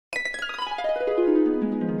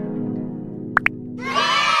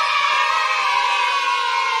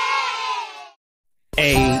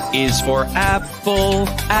is for apple,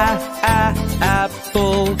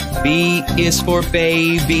 apple. B is for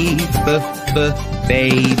baby,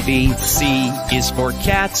 baby. C is for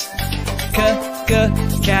cat,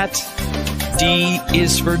 cat. D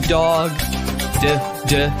is for dog,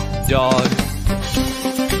 dog.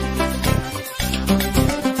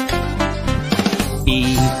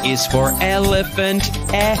 E is for elephant,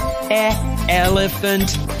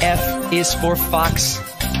 elephant. F is for fox,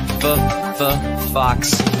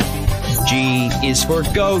 fox. G is for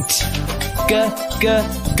goat,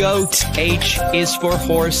 goat. H is for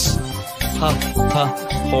horse,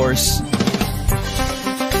 horse.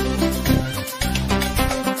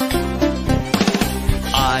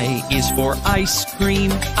 I is for ice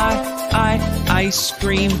cream, ice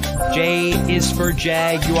cream. J is for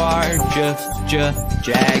jaguar,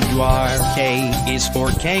 jaguar. K is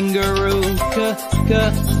for kangaroo,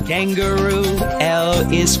 kangaroo.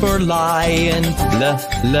 L is for lion,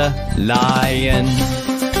 lion.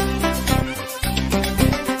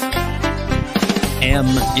 M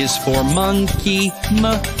is for monkey,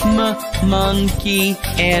 monkey.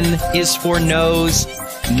 N is for nose,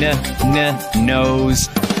 nose.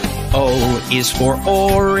 O is for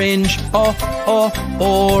orange,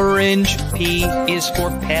 orange. P is for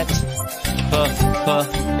pet,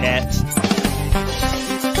 pet.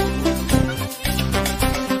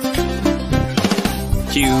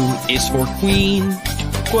 Q is for queen,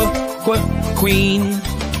 queen.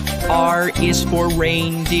 R is for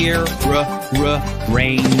reindeer,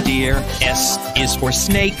 reindeer. S is for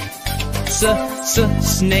snake,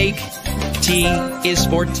 snake. T is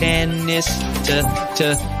for tennis,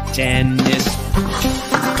 tennis.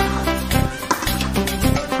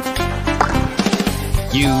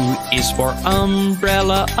 U is for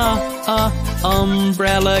umbrella,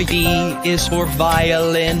 umbrella. V is for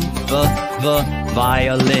violin,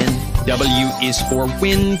 violin. W is for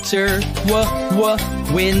winter,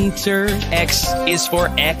 winter. X is for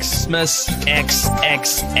Xmas,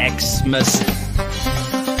 Xmas.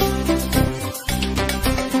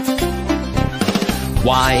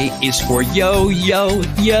 Y is for yo-yo,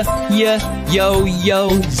 yo-yo.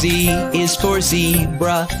 Z is for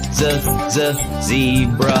zebra,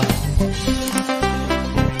 zebra.